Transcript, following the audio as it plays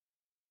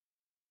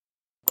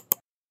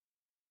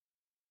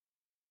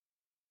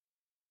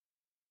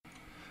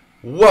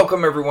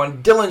Welcome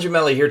everyone, Dylan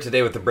Gemelli here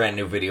today with a brand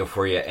new video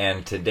for you,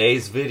 and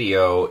today's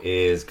video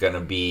is going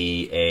to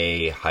be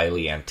a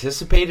highly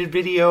anticipated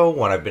video,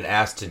 one I've been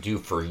asked to do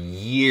for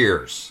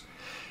years,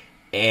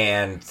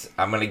 and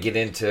I'm going to get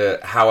into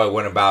how I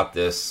went about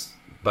this,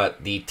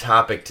 but the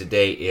topic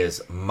today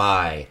is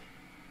my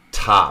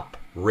top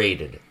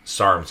rated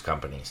SARMs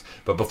companies.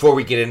 But before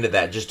we get into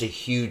that, just a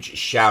huge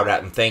shout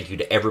out and thank you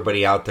to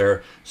everybody out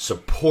there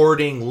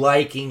supporting,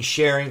 liking,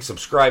 sharing,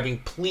 subscribing.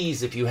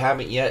 Please, if you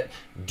haven't yet,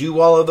 do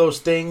all of those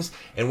things.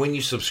 And when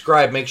you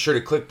subscribe, make sure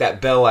to click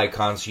that bell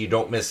icon so you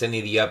don't miss any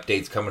of the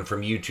updates coming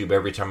from YouTube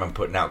every time I'm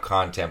putting out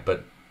content.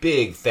 But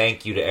big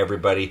thank you to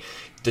everybody.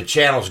 The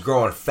channel's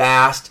growing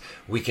fast.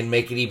 We can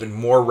make it even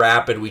more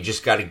rapid. We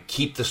just got to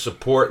keep the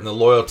support and the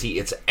loyalty.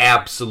 It's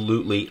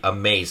absolutely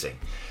amazing.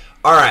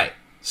 All right.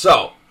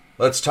 So,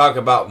 let's talk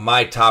about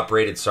my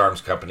top-rated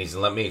SARMs companies,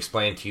 and let me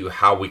explain to you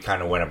how we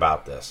kind of went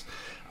about this.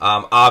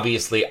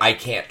 Obviously, I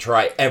can't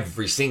try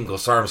every single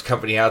SARMs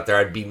company out there.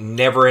 I'd be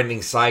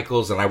never-ending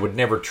cycles, and I would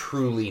never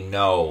truly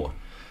know,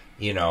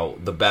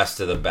 the best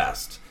of the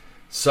best.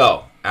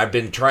 So, I've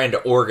been trying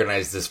to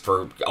organize this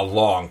for a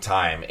long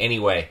time.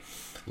 Anyway,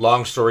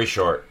 long story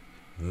short,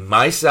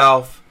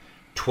 myself,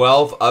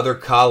 12 other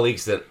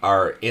colleagues that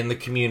are in the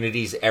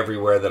communities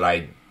everywhere that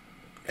I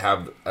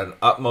have an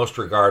utmost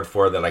regard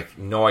for, that I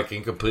know I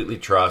can completely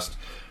trust,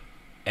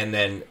 and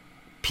then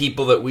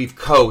people that we've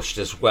coached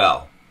as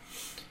well.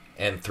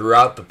 And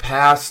throughout the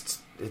past,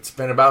 it's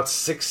been about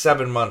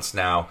 6-7 months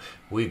now,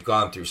 we've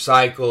gone through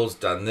cycles,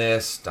 done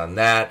this, done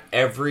that,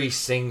 every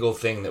single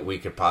thing that we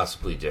could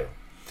possibly do.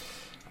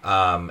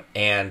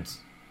 And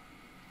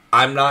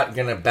I'm not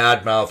going to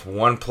badmouth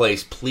one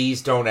place.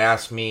 Please don't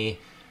ask me,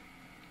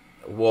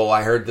 well,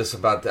 I heard this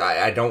about that.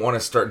 I don't want to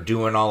start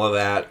doing all of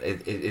that.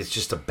 It's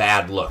just a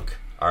bad look.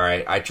 All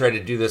right. I try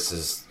to do this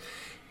as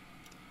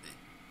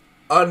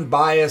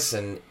unbiased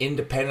and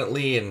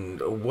independently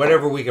and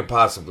whatever we could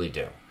possibly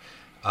do.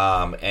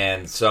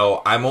 And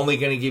so I'm only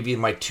going to give you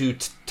my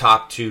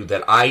top two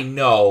that I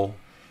know,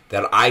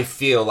 that I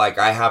feel like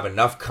I have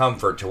enough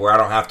comfort to where I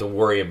don't have to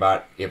worry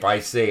about. If I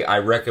say I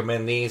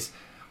recommend these,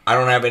 I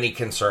don't have any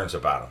concerns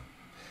about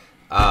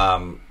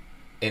them.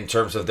 In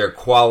terms of their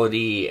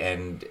quality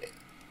and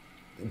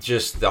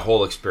just the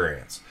whole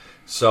experience.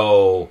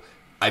 So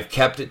I've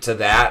kept it to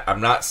that.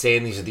 I'm not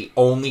saying these are the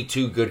only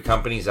two good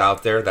companies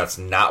out there. That's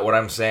not what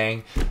I'm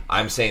saying.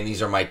 I'm saying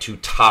these are my two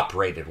top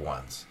rated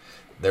ones.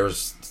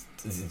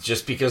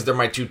 Just because they're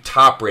my two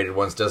top rated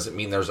ones doesn't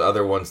mean there's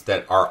other ones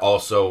that are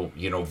also,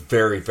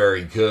 very,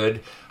 very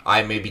good.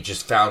 I maybe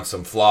just found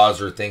some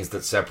flaws or things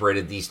that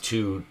separated these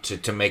two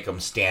to make them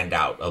stand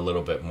out a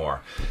little bit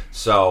more.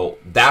 So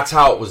that's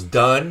how it was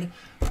done.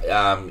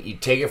 You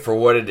take it for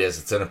what it is.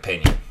 It's an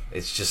opinion.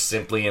 It's just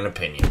simply an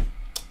opinion.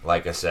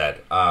 Like I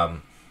said,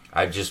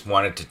 I just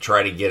wanted to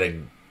try to get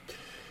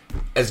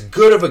as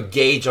good of a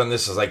gauge on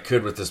this as I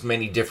could with as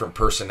many different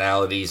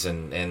personalities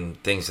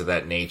and things of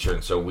that nature.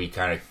 And so we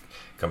kind of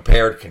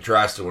compared,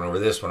 contrasted, went over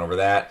this, went over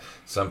that.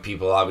 Some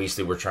people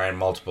obviously were trying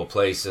multiple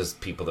places,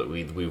 people that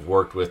we've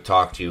worked with,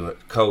 talked to,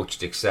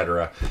 coached,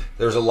 etc.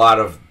 There's a lot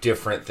of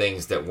different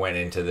things that went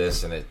into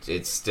this, and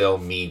it's still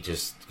me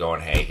just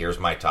going, hey, here's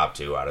my top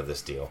two out of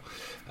this deal.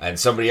 And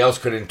somebody else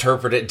could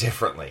interpret it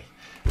differently.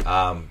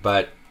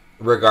 But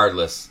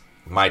regardless,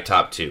 my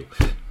top two.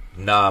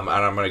 And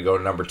I'm going to go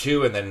number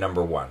two and then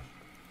number one.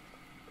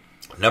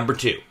 Number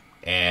two,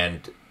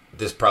 and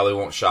this probably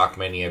won't shock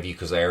many of you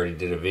because I already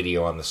did a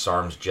video on the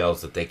SARMs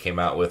gels that they came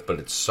out with, but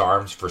it's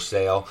SARMs for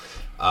sale.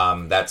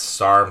 That's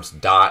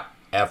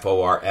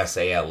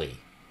SARMs.FORSALE.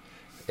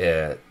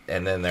 And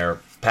then their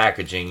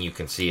packaging, you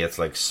can see it's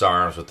like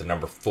SARMs with the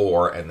number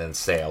 4 and then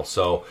sale.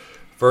 So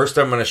first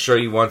I'm going to show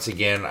you once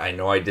again. I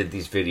know I did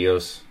these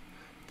videos.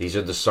 These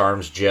are the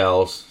SARMs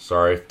gels.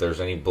 Sorry if there's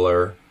any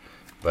blur.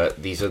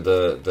 But these are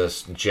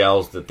the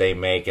gels that they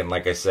make. And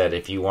like I said,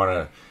 if you want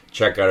to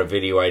check out a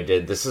video I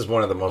did, this is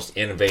one of the most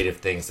innovative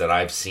things that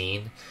I've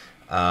seen.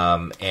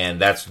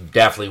 And that's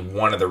definitely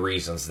one of the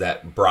reasons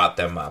that brought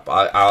them up.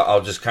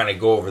 I'll just kind of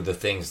go over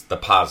the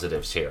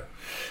positives here.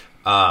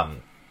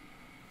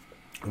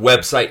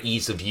 Website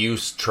ease of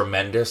use,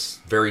 tremendous.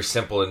 Very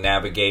simple to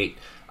navigate.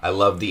 I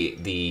love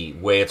the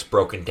way it's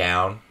broken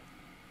down.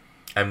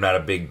 I'm not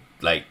a big,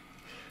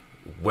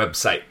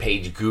 website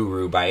page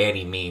guru by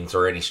any means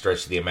or any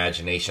stretch of the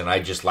imagination. I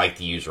just like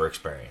the user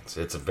experience.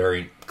 It's a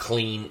very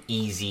clean,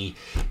 easy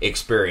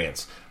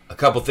experience. A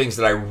couple things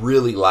that I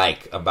really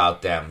like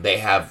about them. They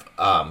have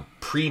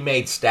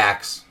pre-made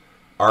stacks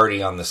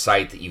already on the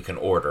site that you can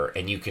order,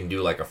 and you can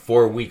do like a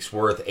 4 weeks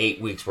worth,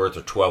 8 weeks worth,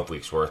 or 12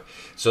 weeks worth.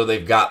 So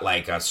they've got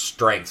like a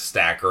strength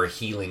stack or a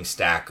healing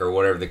stack or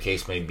whatever the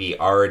case may be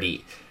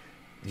already,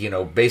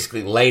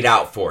 basically laid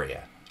out for you.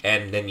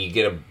 And then you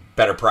get a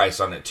better price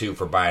on it too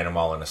for buying them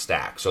all in a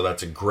stack. So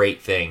that's a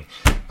great thing.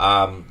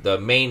 The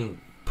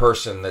main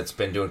person that's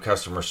been doing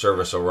customer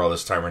service over all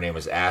this time. Her name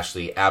is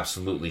Ashley.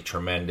 Absolutely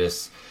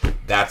tremendous.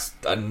 That's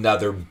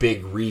another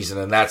big reason,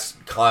 and that's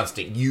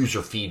constant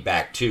user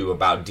feedback too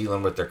about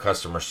dealing with their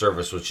customer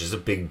service, which is a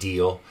big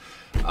deal.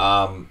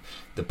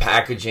 The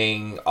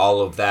packaging,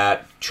 all of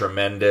that,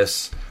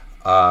 tremendous.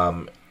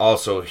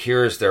 Also,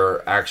 here's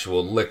their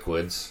actual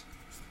liquids.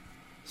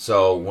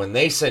 So when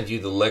they send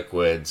you the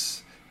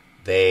liquids,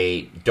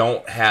 they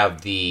don't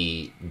have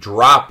the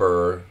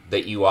dropper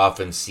that you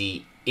often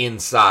see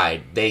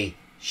inside. They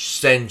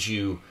send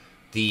you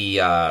the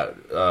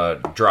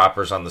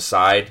droppers on the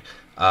side,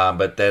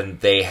 but then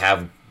they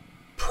have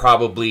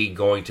probably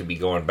going to be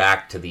going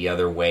back to the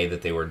other way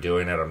that they were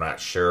doing it. I'm not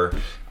sure.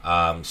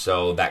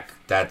 So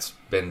that's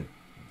been,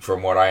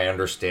 from what I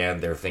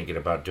understand, they're thinking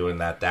about doing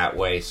that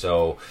way.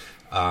 So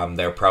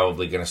they're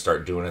probably going to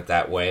start doing it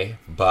that way.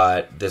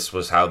 But this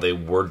was how they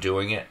were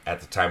doing it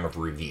at the time of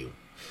review.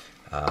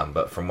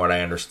 But from what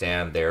I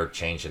understand, they're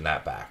changing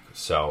that back.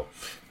 So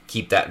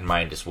keep that in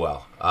mind as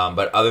well.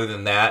 But other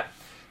than that,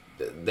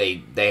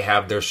 they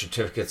have their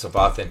certificates of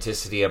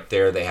authenticity up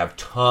there. They have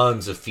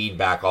tons of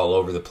feedback all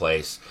over the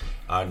place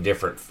on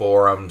different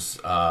forums,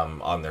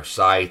 on their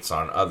sites,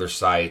 on other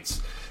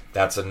sites.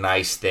 That's a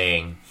nice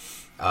thing.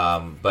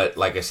 But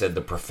like I said,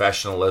 the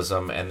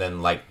professionalism and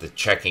then like the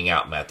checking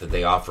out method.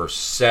 They offer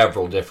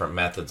several different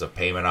methods of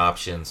payment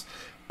options.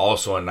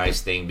 Also a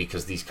nice thing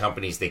because these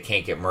companies, they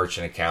can't get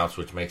merchant accounts,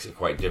 which makes it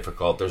quite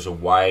difficult. There's a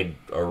wide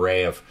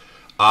array of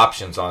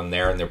options on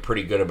there, and they're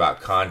pretty good about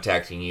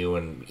contacting you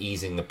and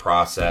easing the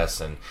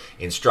process, and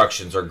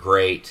instructions are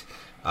great.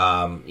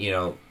 I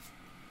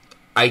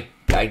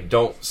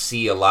don't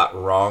see a lot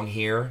wrong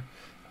here.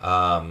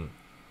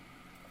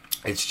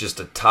 It's just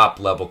a top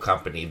level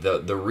company.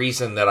 The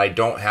reason that I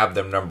don't have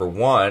them number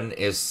one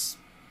is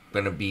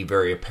going to be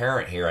very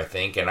apparent here, I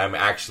think, and I'm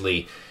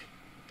actually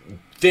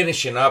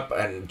finishing up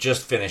and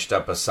just finished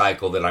up a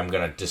cycle that I'm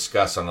going to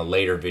discuss on a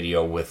later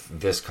video with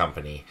this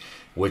company,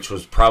 which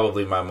was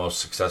probably my most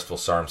successful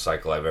SARM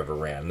cycle I've ever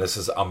ran. This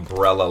is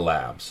Umbrella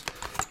Labs.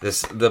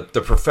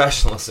 The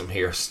professionalism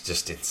here is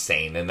just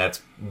insane, and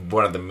that's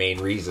one of the main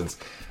reasons.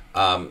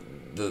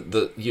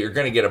 You're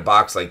going to get a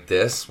box like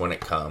this when it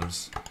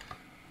comes,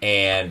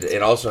 and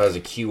it also has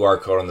a QR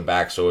code on the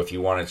back, so if you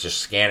want to just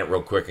scan it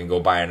real quick and go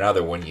buy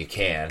another one, you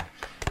can.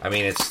 I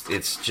mean,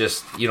 it's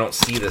just, you don't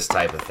see this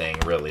type of thing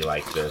really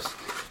like this.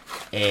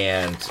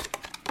 And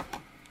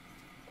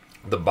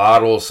the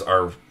bottles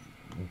are,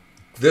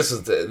 this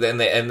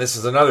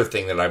is another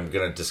thing that I'm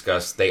going to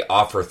discuss. They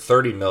offer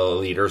 30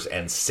 milliliters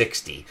and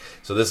 60.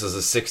 So this is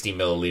a 60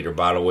 milliliter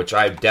bottle, which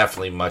I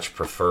definitely much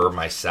prefer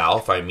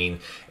myself. I mean,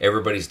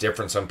 everybody's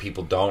different. Some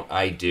people don't.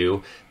 I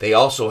do. They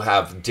also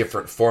have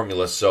different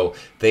formulas. So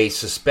they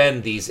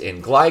suspend these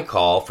in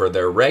glycol for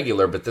their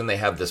regular, but then they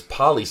have this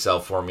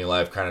Polycell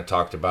formula I've kind of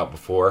talked about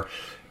before.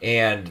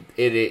 And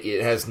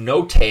it has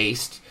no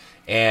taste.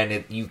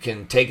 And you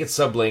can take it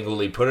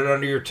sublingually, put it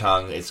under your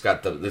tongue. It's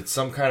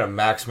some kind of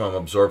maximum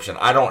absorption.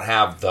 I don't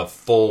have the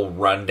full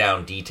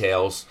rundown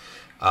details.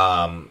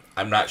 I'm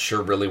not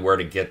sure really where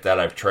to get that.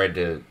 I've tried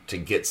to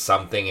get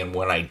something, and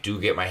when I do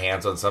get my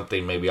hands on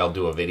something, maybe I'll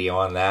do a video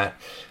on that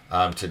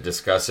to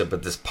discuss it.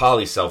 But this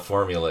Polycell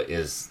formula it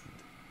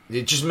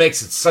just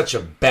makes it such a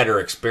better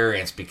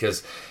experience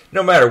because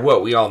no matter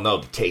what, we all know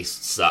the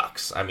taste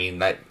sucks. I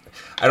mean,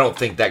 I don't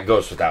think that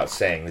goes without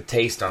saying. The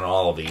taste on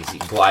all of these,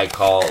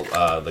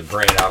 glycol, the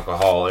grain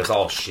alcohol, is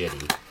all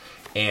shitty.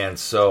 And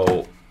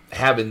so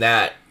having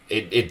that,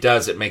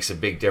 it makes a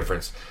big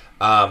difference.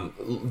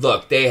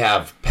 Look, they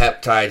have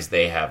peptides,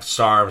 they have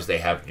SARMs, they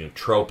have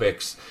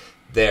nootropics.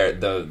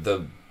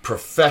 The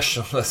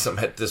professionalism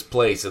at this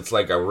place, it's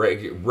like a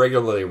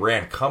regularly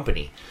ran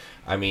company.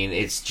 I mean,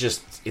 it's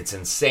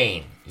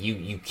insane.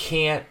 You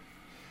can't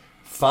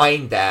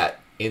find that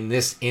in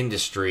this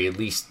industry, at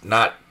least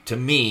not to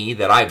me,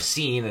 that I've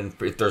seen, and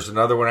if there's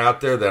another one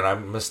out there, then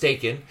I'm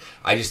mistaken.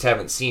 I just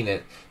haven't seen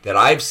it that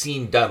I've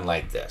seen done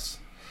like this.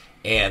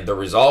 And the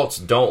results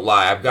don't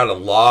lie. I've got a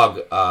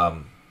log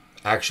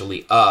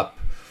actually up,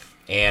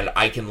 and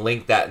I can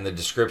link that in the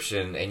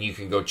description, and you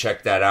can go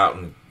check that out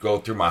and go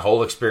through my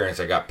whole experience.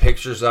 I got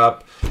pictures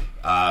up.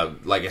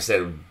 Like I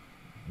said,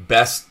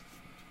 best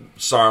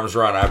SARMs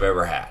run I've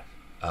ever had.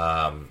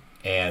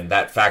 And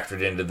that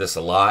factored into this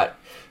a lot.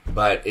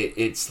 But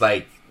it's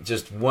like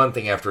just one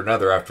thing after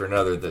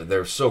another.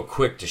 They're so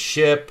quick to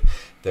ship.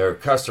 Their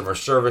customer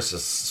service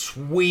is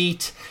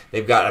sweet.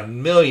 They've got a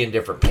million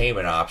different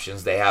payment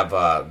options. They have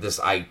this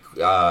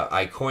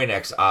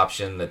iCoinex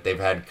option that they've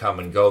had come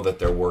and go that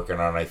they're working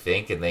on, I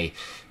think. And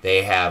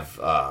they have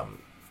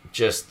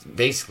just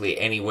basically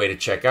any way to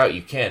check out.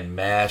 You can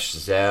Mesh,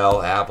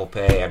 Zelle, Apple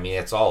Pay. I mean,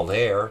 it's all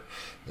there.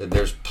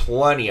 There's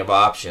plenty of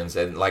options.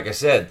 And like I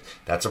said,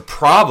 that's a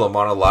problem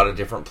on a lot of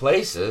different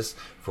places.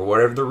 For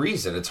whatever the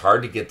reason, it's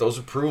hard to get those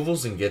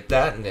approvals and get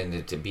that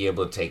and to be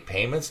able to take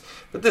payments.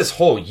 But this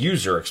whole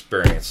user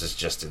experience is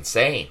just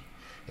insane.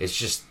 It's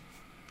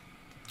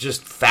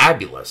just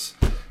fabulous.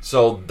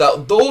 So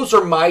those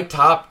are my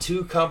top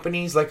two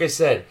companies. Like I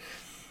said,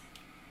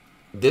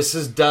 this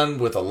is done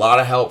with a lot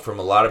of help from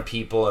a lot of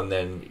people, and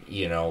then,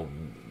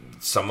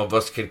 some of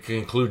us could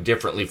conclude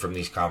differently from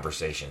these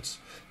conversations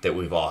that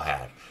we've all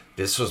had.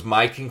 This was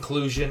my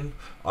conclusion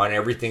on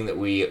everything that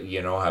we,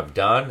 have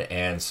done,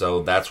 and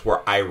so that's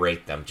where I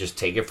rate them. Just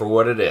take it for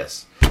what it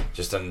is.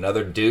 Just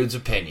another dude's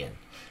opinion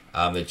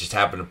that just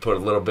happened to put a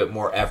little bit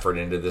more effort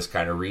into this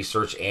kind of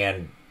research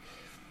and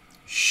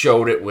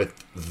showed it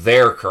with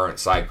their current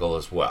cycle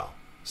as well.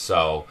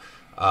 So,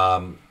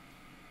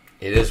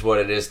 it is what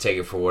it is. Take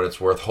it for what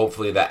it's worth.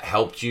 Hopefully that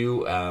helped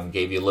you,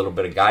 gave you a little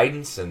bit of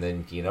guidance, and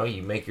then,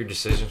 you make your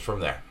decisions from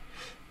there.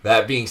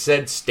 That being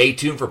said, stay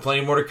tuned for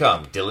plenty more to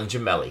come. Dylan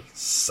Gemelli,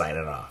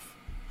 signing off.